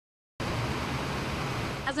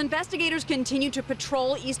As investigators continue to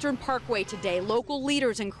patrol Eastern Parkway today, local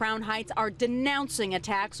leaders in Crown Heights are denouncing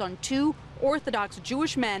attacks on two Orthodox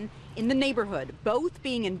Jewish men in the neighborhood, both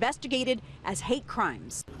being investigated as hate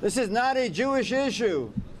crimes. This is not a Jewish issue.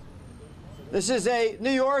 This is a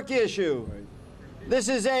New York issue. This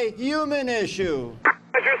is a human issue.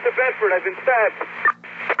 Address to Bedford, I've been stabbed.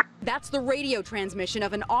 That's the radio transmission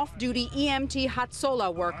of an off-duty EMT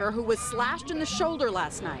Hatzolah worker who was slashed in the shoulder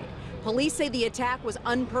last night. Police say the attack was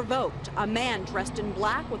unprovoked. A man dressed in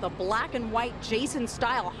black with a black and white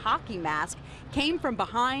Jason-style hockey mask came from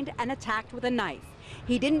behind and attacked with a knife.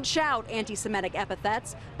 He didn't shout anti-Semitic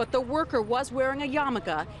epithets, but the worker was wearing a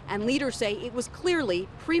yarmulke, and leaders say it was clearly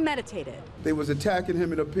premeditated. They was attacking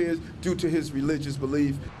him, it appears, due to his religious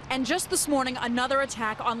belief. And just this morning, another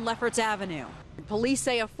attack on Lefferts Avenue. Police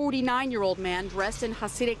say a 49-year-old man dressed in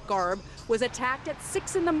Hasidic garb was attacked at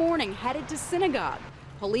 6 in the morning, headed to Synagogue.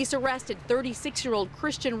 Police arrested 36-year-old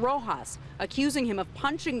Christian Rojas, accusing him of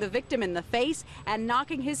punching the victim in the face and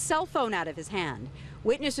knocking his cell phone out of his hand.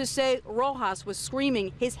 Witnesses say Rojas was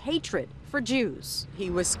screaming his hatred for Jews.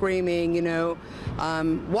 He was screaming, you know,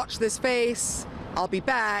 watch this face, I'll be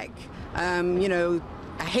back, you know,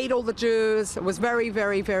 I hate all the Jews. It was very,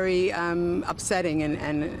 very, very upsetting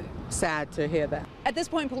and sad to hear that. At this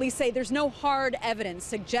point, police say there's no hard evidence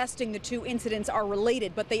suggesting the two incidents are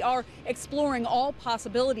related, but they are exploring all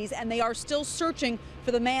possibilities, and they are still searching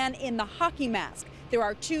for the man in the hockey mask. There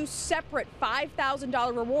are two separate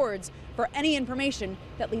 $5,000 rewards for any information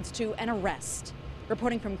that leads to an arrest.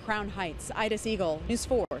 Reporting from Crown Heights, Ida Siegel, News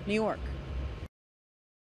 4, New York.